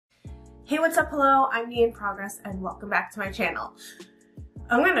Hey, what's up? Hello, I'm Me in Progress and welcome back to my channel.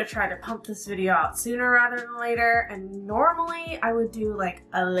 I'm gonna try to pump this video out sooner rather than later, and normally I would do like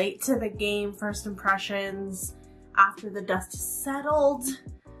a late to the game first impressions after the dust has settled,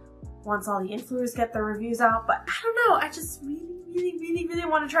 once all the influencers get their reviews out, but I don't know, I just really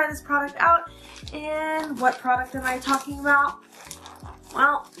want to try this product out. And what product am I talking about?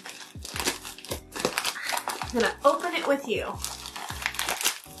 Well, I'm gonna open it with you.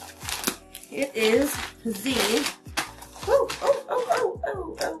 It is the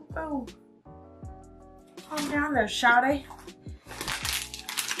calm down there, shawty.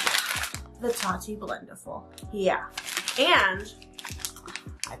 The TATI Blendiful. Yeah. And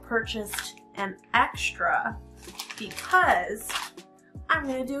I purchased an extra because I'm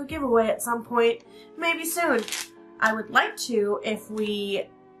gonna do a giveaway at some point, maybe soon. I would like to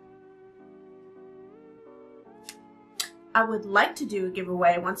do a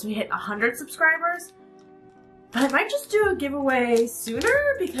giveaway once we hit 100 subscribers, but I might just do a giveaway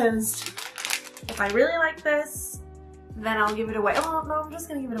sooner because if I really like this, then I'll give it away. Oh no, I'm just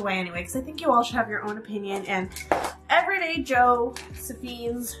gonna give it away anyway because I think you all should have your own opinion, and everyday Joes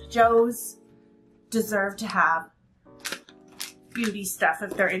deserve to have beauty stuff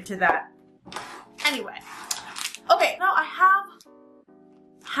if they're into that. Anyway, okay, now I have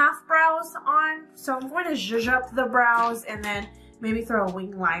half brows on, so I'm going to zhuzh up the brows and then maybe throw a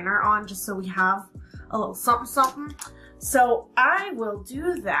wing liner on just so we have a little something something. So I will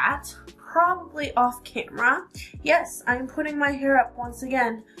do that probably off camera. Yes, I'm putting my hair up once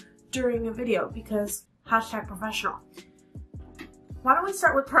again during a video because #professional. Why don't we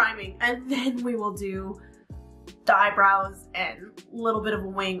start with priming and then we will do the eyebrows and a little bit of a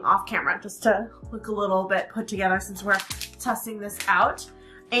wing off camera just to look a little bit put together since we're testing this out.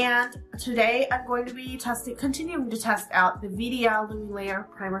 And today I'm going to be continuing to test out the VDL Lumilayer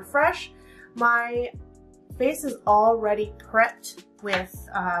Primer Fresh. My face is already prepped with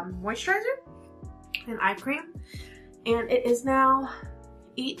moisturizer and eye cream, and it is now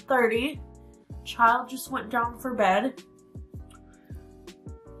 8:30. Child just went down for bed,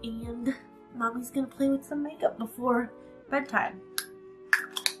 and mommy's gonna play with some makeup before bedtime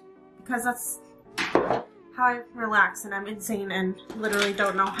because that's how I relax, and I'm insane and literally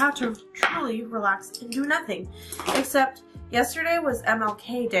don't know how to truly relax and do nothing. Except yesterday was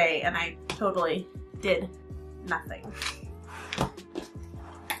MLK Day and I totally did nothing.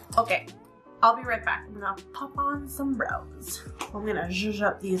 Okay, I'll be right back. I'm gonna pop on some brows. I'm gonna zhuzh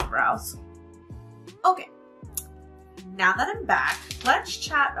up these brows. Okay, now that I'm back, let's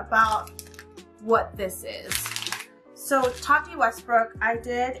chat about what this is. So Tati Westbrook, I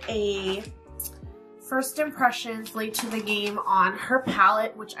did a first impressions late to the game on her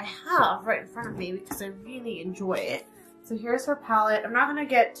palette, which I have right in front of me because I really enjoy it. So here's her palette. I'm not going to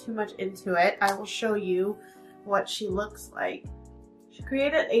get too much into it. I will show you what she looks like. She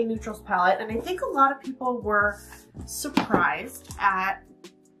created a neutrals palette, and I think a lot of people were surprised at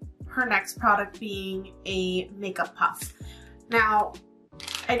her next product being a makeup puff. Now,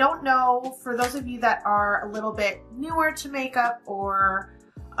 I don't know, for those of you that are a little bit newer to makeup or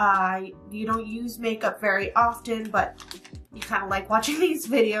you don't use makeup very often, but you kind of like watching these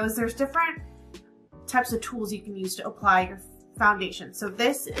videos, there's different types of tools you can use to apply your foundation. So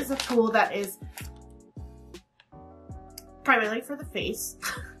this is a tool that is primarily for the face.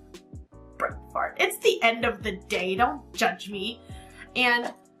 It's the end of the day, don't judge me.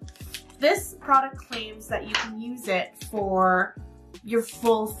 And this product claims that you can use it for your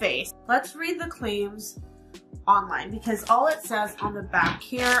full face. Let's read the claims online because all it says on the back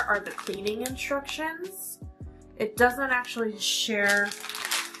here are the cleaning instructions. It doesn't actually share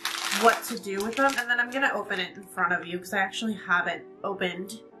what to do with them, and then I'm gonna open it in front of you because I actually haven't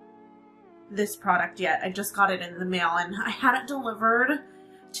opened this product yet. I just got it in the mail and I had it delivered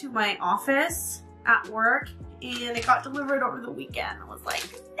to my office at work, and it got delivered over the weekend. I was like,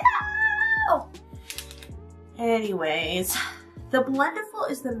 no! Anyways, the Blendiful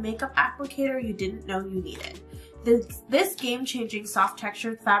is the makeup applicator you didn't know you needed. This game-changing soft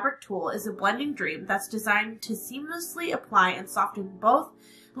textured fabric tool is a blending dream that's designed to seamlessly apply and soften both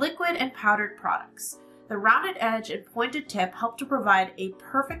liquid and powdered products. The rounded edge and pointed tip help to provide a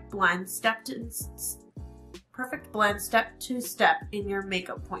perfect blend step to step in your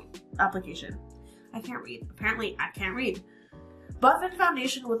makeup point application. I can't read. Apparently, I can't read. Buff and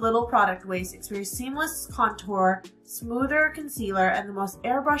foundation with little product waste, experience seamless contour, smoother concealer, and the most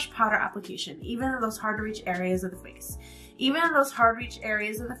airbrush powder application, even in those hard to reach areas of the face. Even in those hard to reach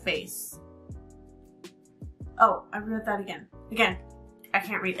areas of the face. Oh, I read that again. I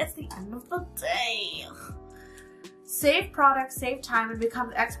can't read. It's the end of the day. Save products, save time, and become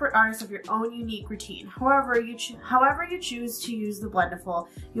the expert artist of your own unique routine. However you choose to use the Blendiful,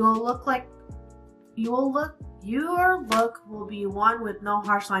 your look will be one with no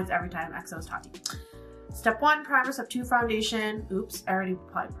harsh lines every time. XO's Tati. Step 1, primer. Step 2, foundation. Oops, I already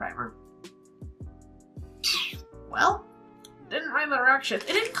applied primer. Well, didn't write the directions.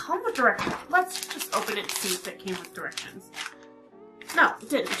 It didn't come with directions. Let's just open it and see if it came with directions. No,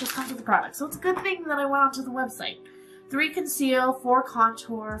 it didn't. It just comes with the product. So it's a good thing that I went onto the website. 3 conceal, 4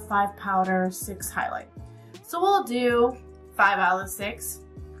 contour, 5 powder, 6 highlight. So we'll do 5 out of 6.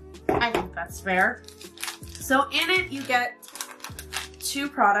 I think that's fair. So in it, you get 2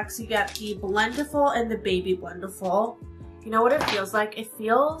 products. You get the Blendiful and the Baby Blendiful. You know what it feels like? It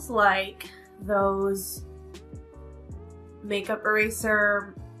feels like those makeup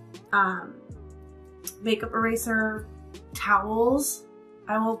eraser towels.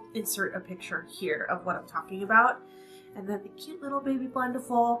 I will insert a picture here of what I'm talking about. And then the cute little Baby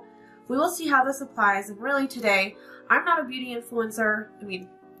Blendiful. We will see how this applies. And really today, I'm not a beauty influencer. I mean,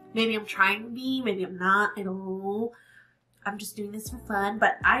 maybe I'm trying to be, maybe I'm not, I don't know. I'm just doing this for fun,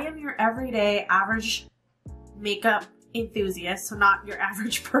 but I am your everyday average makeup enthusiast, so not your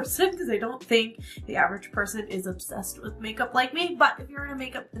average person, because I don't think the average person is obsessed with makeup like me. But if you're a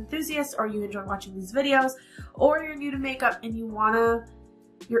makeup enthusiast, or you enjoy watching these videos, or you're new to makeup and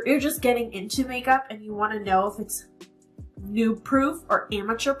you're just getting into makeup and you want to know if it's noob proof or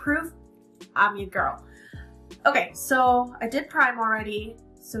amateur proof, I'm your girl. Okay, so I did prime already.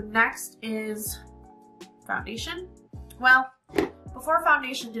 So next is foundation. Well, before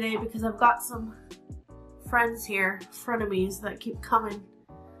foundation today, because I've got some friends here, frenemies that keep coming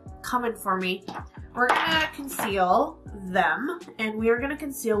for me, we're gonna conceal them, and we are gonna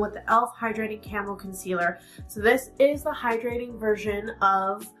conceal with the E.L.F. Hydrating Camo Concealer. So this is the hydrating version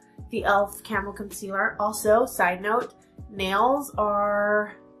of the E.L.F. Camo Concealer. Also, side note, nails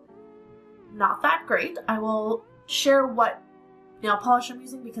are not that great. I will share what nail polish I'm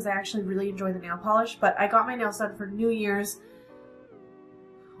using because I actually really enjoy the nail polish, but I got my nails done for New Year's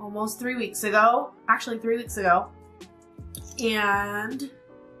almost 3 weeks ago. Actually 3 weeks ago. And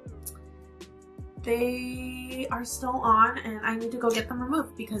they are still on, and I need to go get them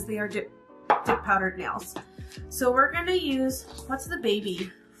removed because they are dip powdered nails. So we're gonna use, what's the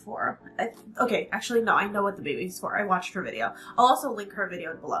baby for? Okay, actually no, I know what the baby is for. I watched her video. I'll also link her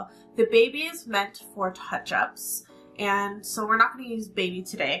video below. The baby is meant for touch-ups, and so we're not gonna use baby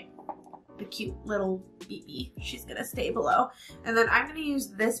today. The cute little BB, she's gonna stay below. And then I'm gonna use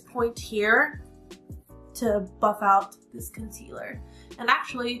this point here to buff out this concealer. And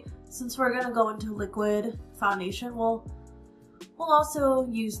actually, since we're gonna go into liquid foundation, we'll also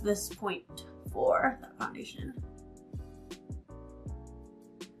use this point for that foundation.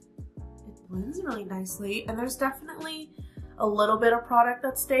 It blends really nicely, and there's definitely a little bit of product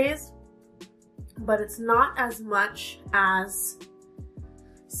that stays, but it's not as much as,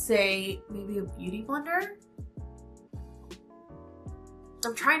 say, maybe a beauty blender.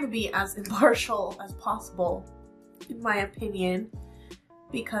 I'm trying to be as impartial as possible, in my opinion,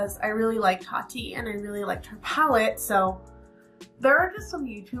 because I really like Tati and I really liked her palette. So there are just some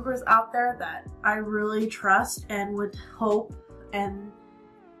YouTubers out there that I really trust and would hope and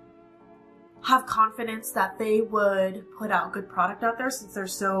have confidence that they would put out good product out there, since they're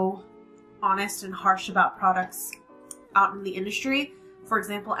so honest and harsh about products out in the industry. For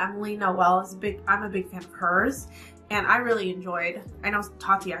example, Emily Noel is I'm a big fan of hers, and I really enjoyed, I know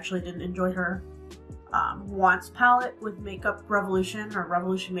Tati actually didn't enjoy her Once palette with Makeup Revolution, or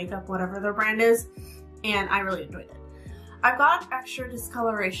Revolution Makeup, whatever their brand is, and I really enjoyed it. I've got extra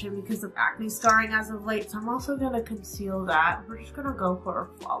discoloration because of acne scarring as of late, so I'm also going to conceal that. We're just going to go for a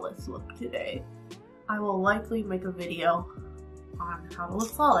flawless look today. I will likely make a video on how to look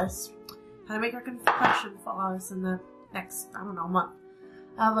flawless, how to make our complexion flawless in the next, I don't know, month.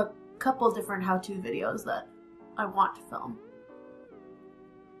 I have a couple different how-to videos that I want to film.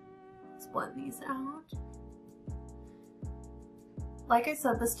 Let's blend these out. Like I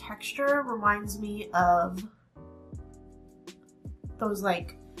said, this texture reminds me of those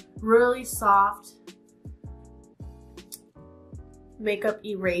like really soft makeup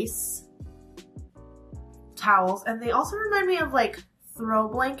erase towels, and they also remind me of like throw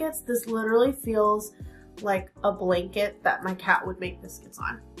blankets. This literally feels like a blanket that my cat would make biscuits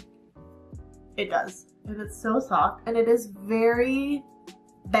on. It does, and it's so soft, and it is very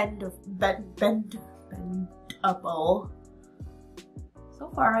bendable. So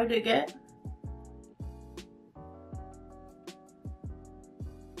far, I dig it.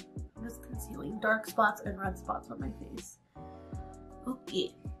 I'm just concealing dark spots and red spots on my face.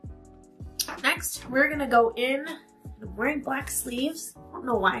 Okay. Next, we're gonna go in I'm wearing black sleeves. I don't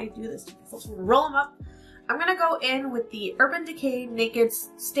know why I do this to myself. So I'm gonna roll them up. I'm gonna go in with the Urban Decay Naked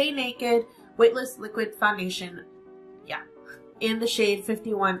Stay Naked Weightless Liquid Foundation. Yeah, in the shade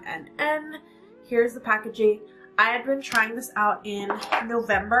 51NN. Here's the packaging. I had been trying this out in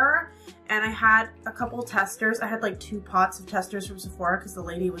November, and I had a couple testers. I had like 2 pots of testers from Sephora because the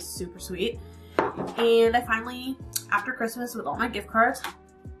lady was super sweet. And I finally, after Christmas with all my gift cards,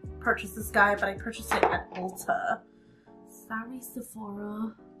 purchased this guy, but I purchased it at Ulta. Sorry,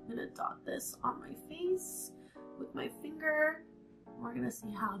 Sephora. I'm gonna dot this on my face with my finger. We're gonna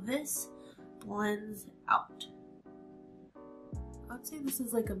see how this blends out. I'd say this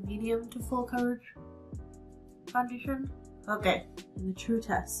is like a medium to full coverage foundation. Okay, in the true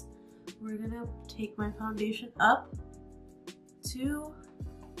test, we're gonna take my foundation up to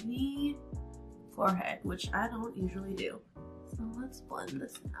the forehead, which I don't usually do. So let's blend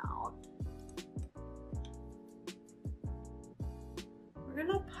this out. We're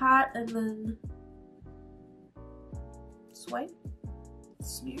gonna pat and then swipe,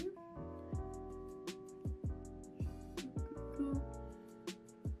 smear.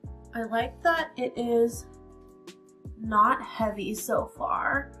 I like that it is not heavy so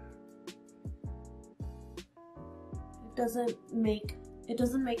far. It doesn't make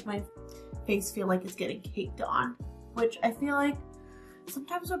my face feel like it's getting caked on, which I feel like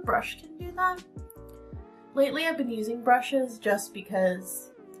sometimes a brush can do that. Lately I've been using brushes just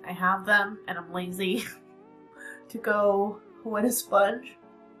because I have them and I'm lazy to go wet a sponge.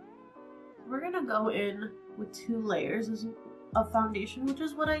 We're gonna go in with 2 layers of foundation, which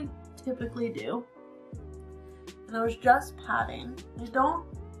is what I typically do. And I was just patting. I don't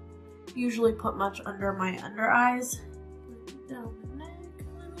usually put much under my under eyes. Down the neck a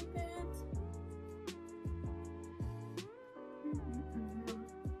little bit.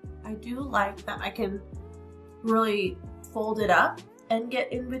 I do like that I can really fold it up and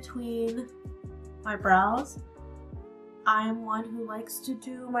get in between my brows. I am one who likes to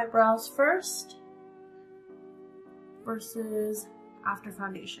do my brows first versus after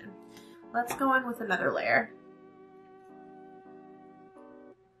foundation. Let's go in with another layer.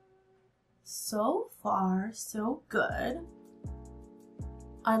 So far, so good.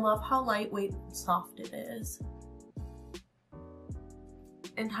 I love how lightweight and soft it is.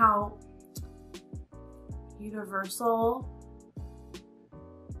 And how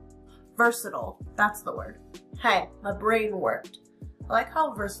versatile, that's the word. Hey, my brain worked. I like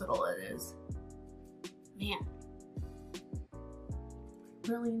how versatile it is. Man, I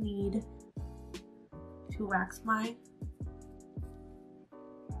really need to wax my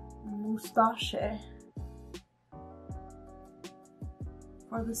moustache.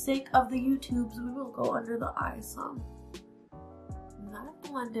 For the sake of the YouTubes, we will go under the eye some. And that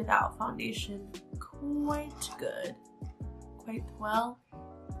blended out foundation quite good. Quite well.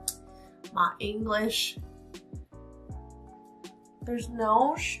 My English. There's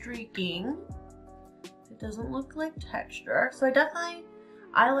no streaking. It doesn't look like texture. So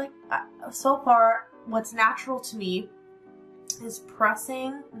I like, so far, what's natural to me is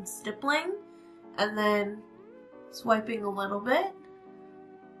pressing and stippling and then swiping a little bit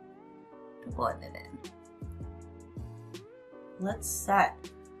to blend it in. Let's set.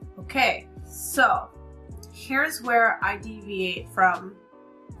 Okay, so here's where I deviate from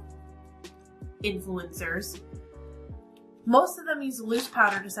influencers. Most of them use loose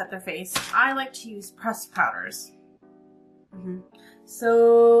powder to set their face. I like to use pressed powders.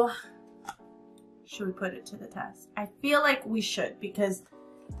 So, should we put it to the test? I feel like we should, because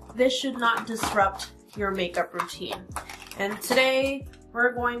this should not disrupt your makeup routine. And today,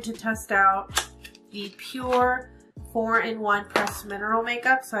 we're going to test out the Pure 4-in-1 Pressed Mineral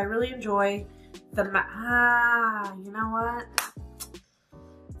Makeup. So I really enjoy the, you know what?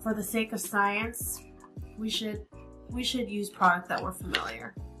 For the sake of science, we should use product that we're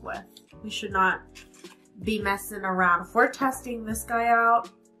familiar with. We should not be messing around. If we're testing this guy out,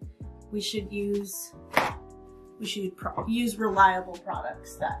 we should use reliable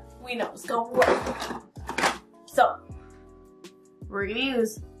products that we know is gonna work. So we're gonna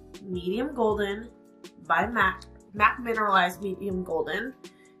use Medium Golden by MAC Mineralized Medium Golden.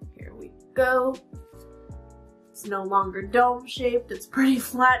 Here we go. It's no longer dome shaped, it's pretty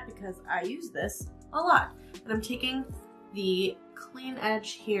flat because I use this a lot. And I'm taking the clean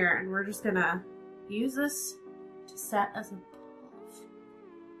edge here and we're just gonna use this to set as a puff.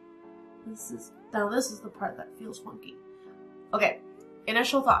 This is the part that feels funky. Okay,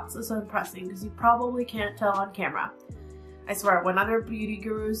 initial thoughts. This is impressing because you probably can't tell on camera. I swear, when other beauty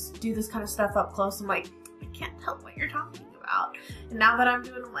gurus do this kind of stuff up close, I'm like, I can't tell what you're talking about. And now that I'm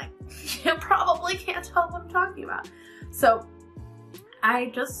doing it, I'm like, you probably can't tell what I'm talking about. So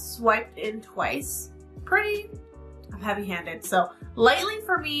I just swiped in twice. I'm heavy-handed, so lightly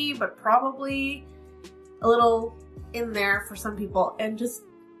for me, but probably a little in there for some people, and just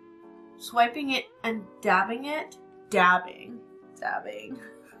swiping it and dabbing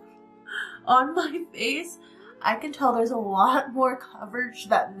on my face. I can tell there's a lot more coverage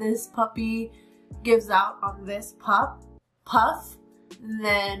that this puppy gives out on this puff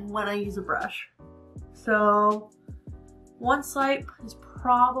than when I use a brush. So one swipe is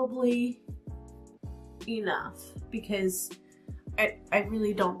probably enough, because I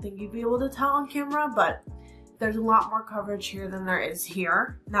really don't think you'd be able to tell on camera, but there's a lot more coverage here than there is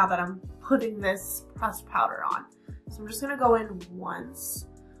here now that I'm putting this pressed powder on. So I'm just gonna go in once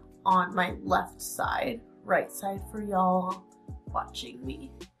on my left side, right side for y'all watching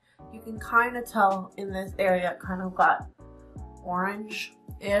me. You can kind of tell in this area, it kind of got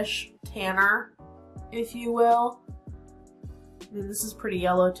orange-ish, tanner, if you will. I mean, this is pretty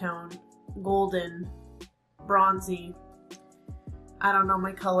yellow tone, golden, bronzy. I don't know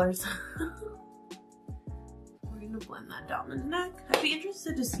my colors. We're gonna blend that down the neck. I'd be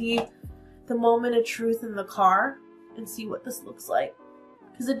interested to see the moment of truth in the car and see what this looks like.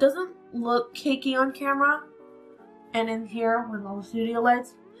 Because it doesn't look cakey on camera and in here with all the studio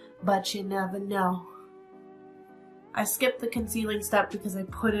lights, but you never know. I skipped the concealing step because I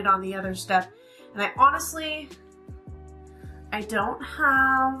put it on the other step. And I honestly, I don't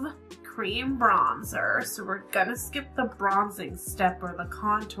have cream bronzer, so we're gonna skip the bronzing step or the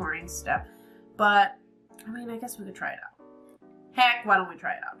contouring step. But, I mean, I guess we could try it out. Heck, why don't we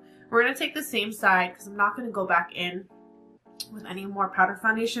try it out? We're gonna take the same side because I'm not gonna go back in with any more powder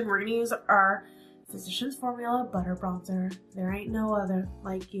foundation. We're gonna use our Physicians Formula Butter Bronzer. There ain't no other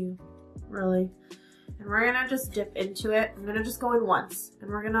like you, really. And we're gonna just dip into it. I'm gonna just go in once, and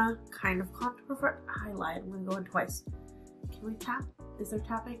we're gonna kind of contour for highlight. I'm gonna go in twice. Can we tap? Is there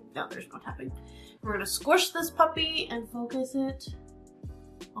tapping? No, there's no tapping. We're gonna squish this puppy and focus it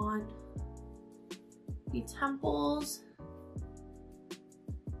on the temples.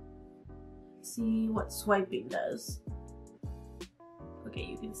 See what swiping does. Okay,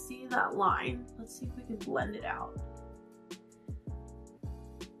 you can see that line. Let's see if we can blend it out.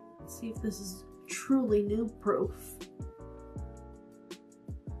 Let's see if this is truly noob proof.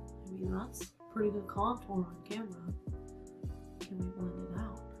 I mean, that's pretty good contour on camera. Can we blend it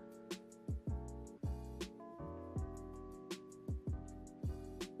out?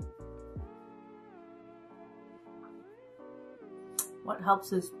 What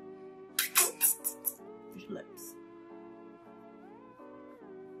helps is lips.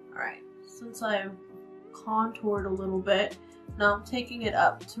 Alright, since I've contoured a little bit, now I'm taking it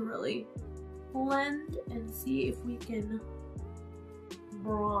up to really blend and see if we can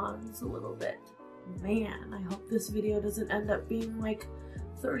bronze a little bit. Man, I hope this video doesn't end up being like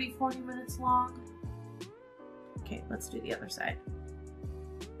 30-40 minutes long. Okay, let's do the other side.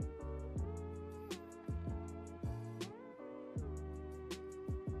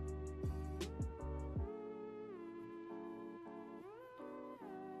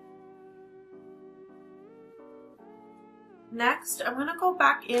 Next, I'm gonna go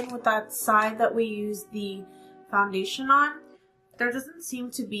back in with that side that we used the foundation on. There doesn't seem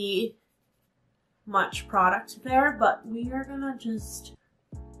to be much product there, but we are gonna just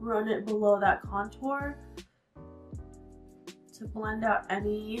run it below that contour to blend out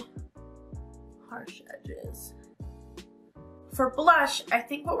any harsh edges. For blush, I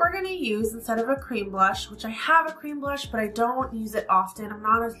think what we're gonna use instead of a cream blush, which I have a cream blush, but I don't use it often.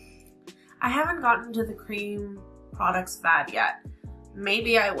 I haven't gotten to the cream products fad yet.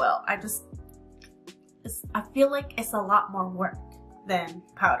 Maybe I will. I feel like it's a lot more work than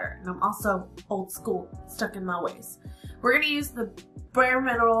powder, and I'm also old school, stuck in my ways. We're gonna use the Bare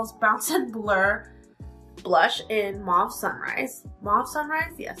Minerals Bounce and Blur blush in Mauve Sunrise. Mauve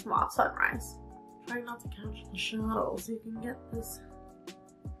Sunrise? Yes, Mauve Sunrise. Try not to catch the shadow so you can get this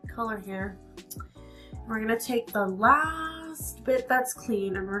color here. We're gonna take the last bit that's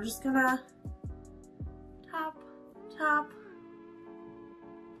clean, and we're just gonna tap,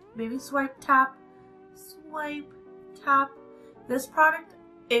 maybe swipe, tap, swipe, tap. This product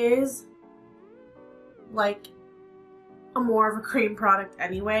is like more of a cream product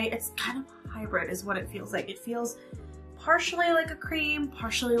anyway. It's kind of hybrid is what it feels like. It feels partially like a cream,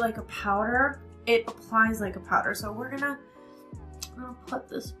 partially like a powder. It applies like a powder. So I'm gonna put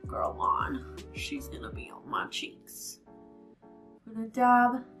this girl on. She's gonna be on my cheeks. I'm gonna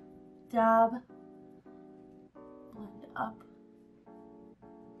dab, dab, blend up.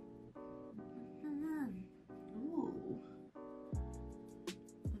 Ooh.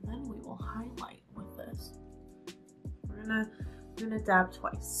 We're gonna dab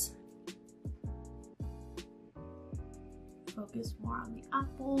twice. Focus more on the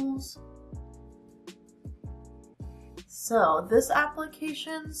apples. So this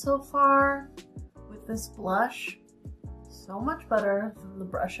application so far with this blush, so much better than the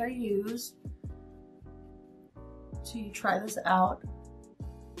brush I used. So you try this out.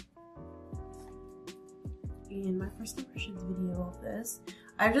 In my first impressions video of this,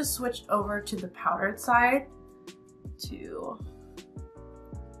 I just switched over to the powdered side to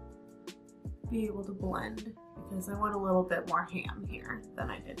be able to blend because I want a little bit more ham here than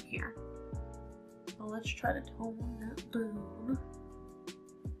I did here. So let's try to tone that down.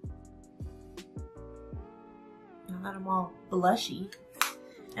 Now that I'm all blushy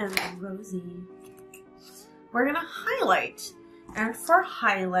and rosy, we're gonna highlight. And for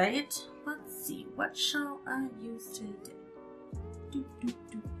highlight, let's see, what shall I use today?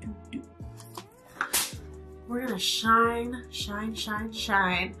 We're gonna shine, shine, shine,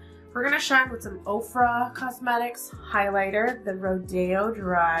 shine. We're gonna shine with some Ofra Cosmetics highlighter, the Rodeo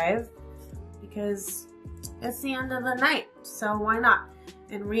Drive, because it's the end of the night, so why not?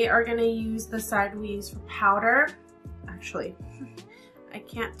 And we are gonna use the side we use for powder. Actually, I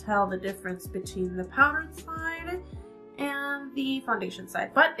can't tell the difference between the powdered side and the foundation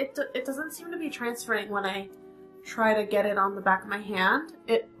side, but it doesn't seem to be transferring when I try to get it on the back of my hand.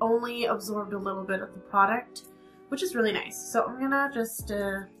 It only absorbed a little bit of the product, which is really nice. So I'm gonna just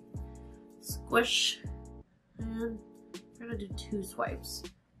squish, and we're gonna do 2 swipes.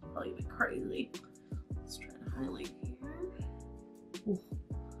 Probably a bit crazy. Let's try to highlight here. Ooh.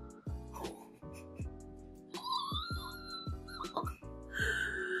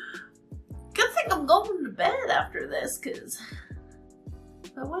 Good thing I'm going to bed after this, because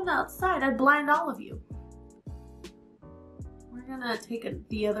if I went outside, I'd blind all of you. We're gonna take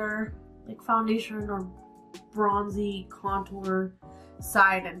the other like foundation or bronzy contour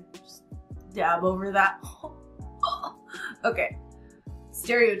side and just dab over that. Okay.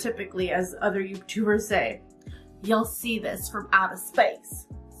 Stereotypically, as other YouTubers say, you'll see this from outer space.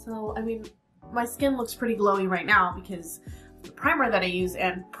 So, I mean, my skin looks pretty glowy right now because of the primer that I use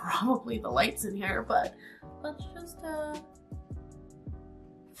and probably the lights in here, but let's just, that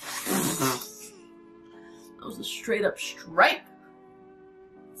was a straight up stripe.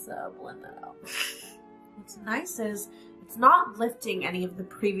 Let's blend that out. What's nice is it's not lifting any of the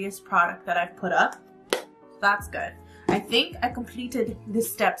previous product that I've put up. That's good. I think I completed the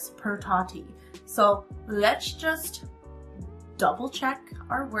steps per Tati. So let's just double check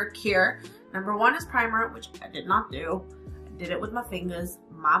our work here. Number 1 is primer, which I did not do. I did it with my fingers,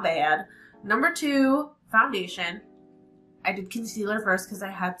 my bad. Number 2, foundation. I did concealer first because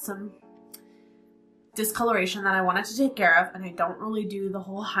I had some discoloration that I wanted to take care of, and I don't really do the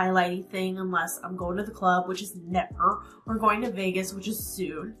whole highlighting thing unless I'm going to the club, which is never, or going to Vegas, which is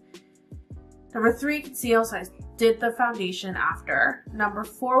soon. Number 3, conceal, so I did the foundation after. Number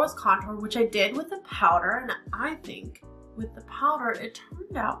 4 was contour, which I did with the powder, and I think with the powder it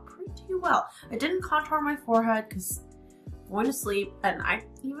turned out pretty well. I didn't contour my forehead because I'm going to sleep, and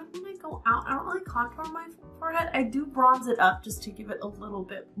even when I go out, I don't really contour my forehead. I do bronze it up just to give it a little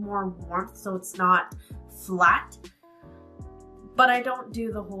bit more warmth so it's not flat. But I don't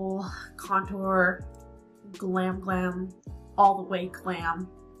do the whole contour glam, all the way glam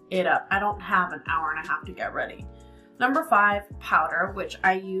it up. I don't have an hour and a half to get ready. Number 5, powder, which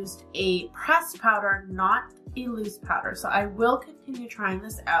I used a pressed powder, not a loose powder. So I will continue trying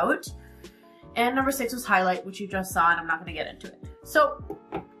this out. And number 6 was highlight, which you just saw, and I'm not going to get into it. So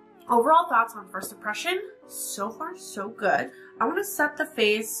overall thoughts on first impression, so far so good. I want to set the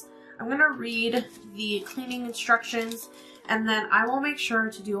face. I'm going to read the cleaning instructions, and then I will make sure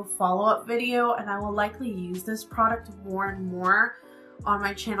to do a follow-up video, and I will likely use this product more and more on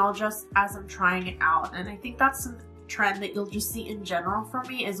my channel just as I'm trying it out. And I think that's some trend that you'll just see in general from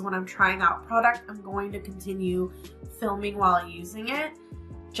me is when I'm trying out product, I'm going to continue filming while using it,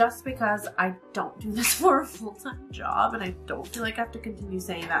 just because I don't do this for a full-time job, and I don't feel like I have to continue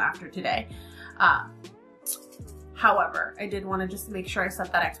saying that after today. However, I did want to just make sure I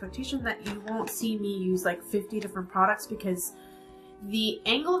set that expectation that you won't see me use like 50 different products, because the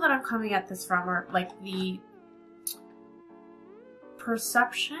angle that I'm coming at this from, or like the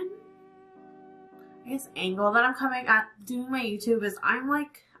perception, I guess angle that I'm coming at doing my YouTube is I'm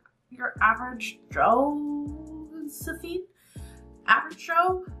like your average Joe, Safine? Average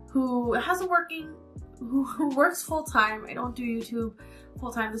Joe who has who works full-time. I don't do YouTube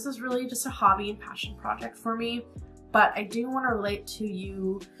full-time. This is really just a hobby and passion project for me, but I do want to relate to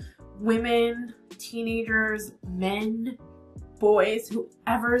you women, teenagers, men, boys,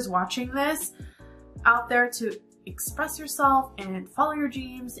 whoever is watching this out there, to express yourself and follow your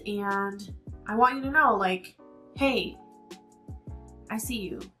dreams, and I want you to know, like, hey, I see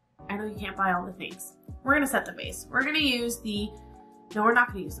you. I know you can't buy all the things. We're gonna set the base. We're gonna use the, no, we're not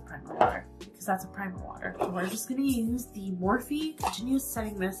gonna use the primer water because that's a primer water. We're just gonna use the Morphe Continuous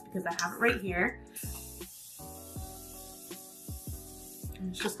Setting Mist because I have it right here. And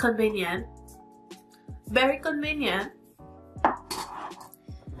it's just convenient. Very convenient.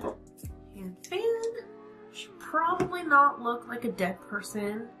 And fan should probably not look like a dead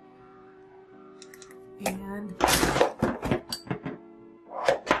person. And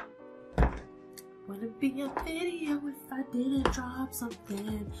wouldn't be a video if I didn't drop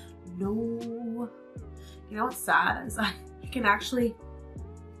something. No. You know what's sad is I can actually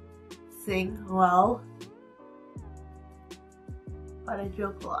sing well, but I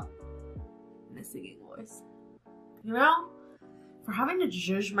joke a lot in a singing voice. You know, for having to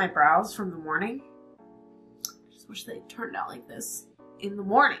zhuzh my brows from the morning, I just wish they turned out like this in the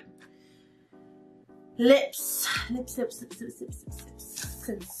morning. Lips.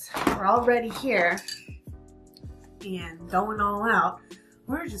 Since we're already here and going all out,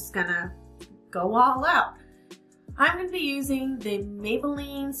 we're just gonna go all out. I'm gonna be using the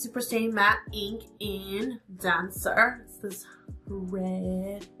Maybelline Super Stay Matte Ink in Dancer. It's this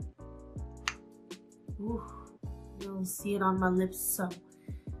red. Ooh, you'll see it on my lips, so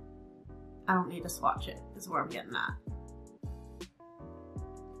I don't need to swatch it, is where I'm getting at.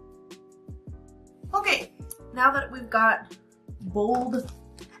 Okay, now that we've got bold,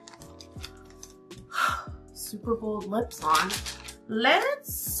 super bold lips on,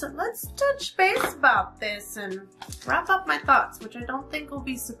 let's touch base about this and wrap up my thoughts, which I don't think will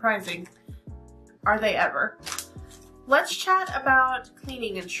be surprising. Are they ever? Let's chat about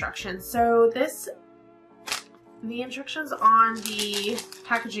cleaning instructions. So the instructions on the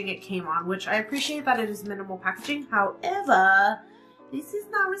packaging it came on, which I appreciate that it is minimal packaging. However, this is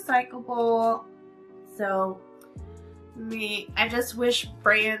not recyclable. So I just wish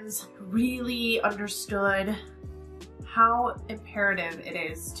brands really understood how imperative it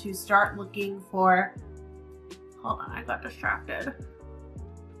is to start looking for, hold on, I got distracted.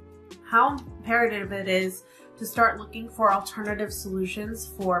 How imperative it is to start looking for alternative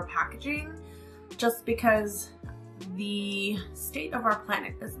solutions for packaging, just because the state of our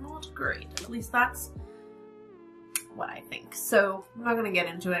planet is not great. At least that's what I think. So I'm not gonna get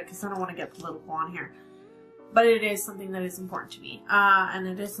into it because I don't want to get political on here. But it is something that is important to me, and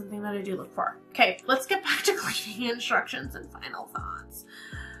it is something that I do look for. Okay, let's get back to cleaning instructions and final thoughts.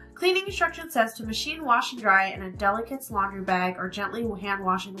 Cleaning instructions says to machine wash and dry in a delicate laundry bag or gently hand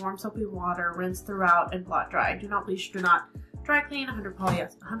wash in warm soapy water, rinse throughout and blot dry. Do not bleach, do not dry clean, 100%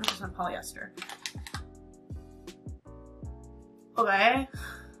 polyester. Okay,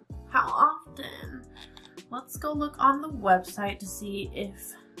 how often? Let's go look on the website to see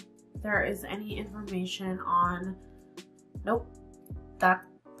if there is any information on, nope, that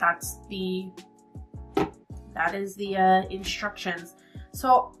is the instructions.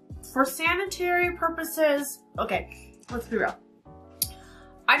 So for sanitary purposes, okay, let's be real.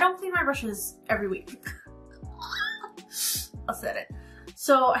 I don't clean my brushes every week. I said it.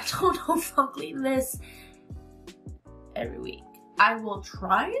 So I don't know if I'll clean this every week. I will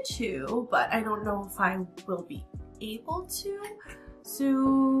try to, but I don't know if I will be able to.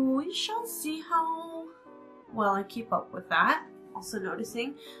 So we shall see how well I keep up with that. Also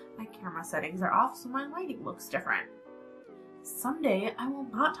noticing my camera settings are off, so my lighting looks different. Someday I will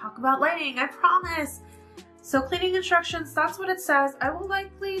not talk about lighting, I promise. So cleaning instructions, that's what it says. I will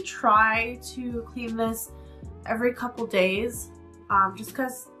likely try to clean this every couple days, just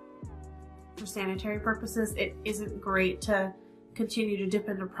because for sanitary purposes, it isn't great to continue to dip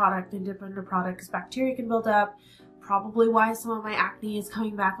into product because bacteria can build up. Probably why some of my acne is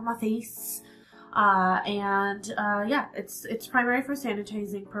coming back on my face. Yeah, it's primary for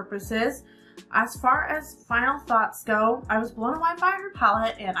sanitizing purposes. As far as final thoughts go, I was blown away by her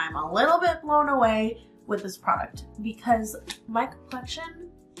palette, and I'm a little bit blown away with this product because my complexion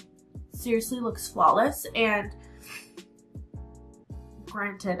seriously looks flawless. And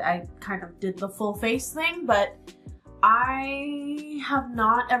granted, I kind of did the full face thing, but I have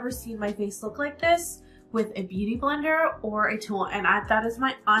not ever seen my face look like this with a beauty blender or a tool, and that is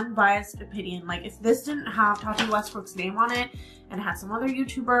my unbiased opinion. Like, if this didn't have Tati Westbrook's name on it and had some other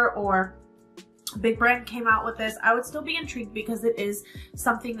YouTuber or big brand came out with this, I would still be intrigued because it is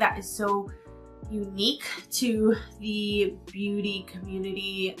something that is so unique to the beauty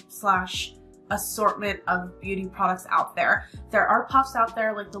community slash assortment of beauty products out there. There are puffs out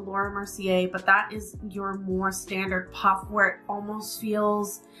there like the Laura Mercier, but that is your more standard puff where it almost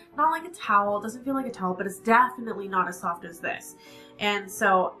feels not like a towel. It doesn't feel like a towel, but it's definitely not as soft as this. And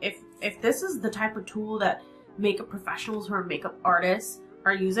so if this is the type of tool that makeup professionals or makeup artists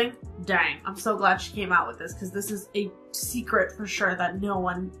are using, dang, I'm so glad she came out with this, because this is a secret for sure that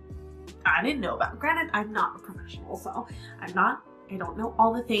I didn't know about. Granted, I'm not a professional, so I don't know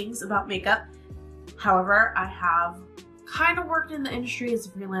all the things about makeup. However, I have kind of worked in the industry as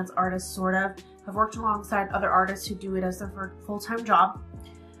a freelance artist, sort of. I've worked alongside other artists who do it as their full-time job.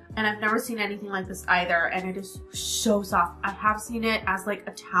 And I've never seen anything like this either, and it is so soft. I have seen it as like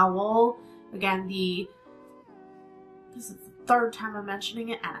a towel. Again, this is the third time I'm mentioning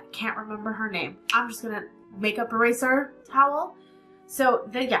it, and I can't remember her name. I'm just gonna makeup eraser towel. So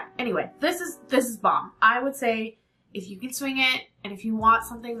yeah, anyway, this is bomb. I would say if you can swing it, and if you want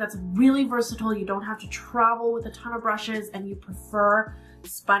something that's really versatile, you don't have to travel with a ton of brushes, and you prefer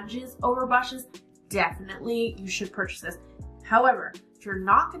sponges over brushes, definitely you should purchase this. However, if you're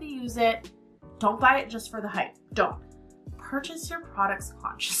not going to use it, don't buy it just for the hype. Don't. Purchase your products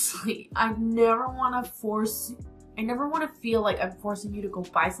consciously. I never want to feel like I'm forcing you to go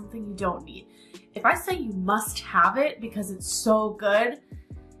buy something you don't need. If I say you must have it because it's so good,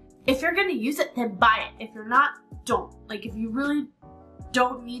 if you're going to use it, then buy it. If you're not, don't. Like, if you really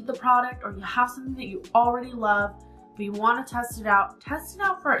don't need the product, or you have something that you already love, but you want to test it out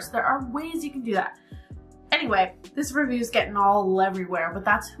first. There are ways you can do that. Anyway, this review is getting all everywhere, but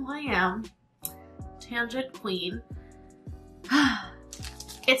that's who I am. Tangent Queen.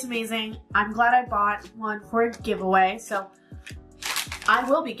 It's amazing. I'm glad I bought one for a giveaway, so I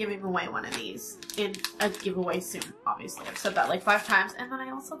will be giving away one of these in a giveaway soon, obviously. I've said that like 5 times. And then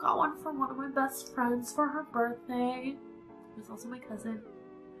I also got one for one of my best friends for her birthday. Who's also my cousin.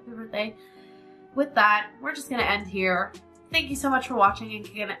 Happy birthday. With that, we're just going to end here. Thank you so much for watching and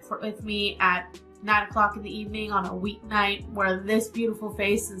kicking it with me at 9 o'clock in the evening on a weeknight, where this beautiful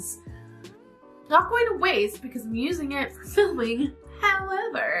face is not going to waste because I'm using it for filming.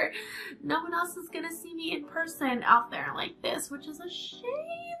 However, no one else is going to see me in person out there like this, which is a shame.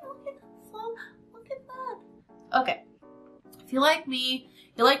 Look at that phone. Look at that. Okay. If you like me,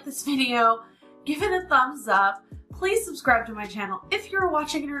 you like this video, give it a thumbs up. Please subscribe to my channel. If you're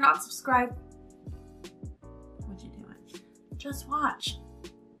watching and you're not subscribed, what you doing? Just watch.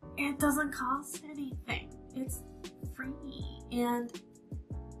 It doesn't cost anything. It's free, and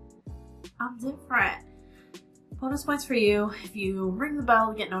I'm different. Bonus points for you if you ring the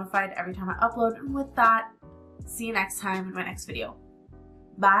bell to get notified every time I upload. And with that, see you next time in my next video.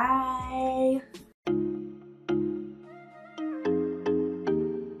 Bye!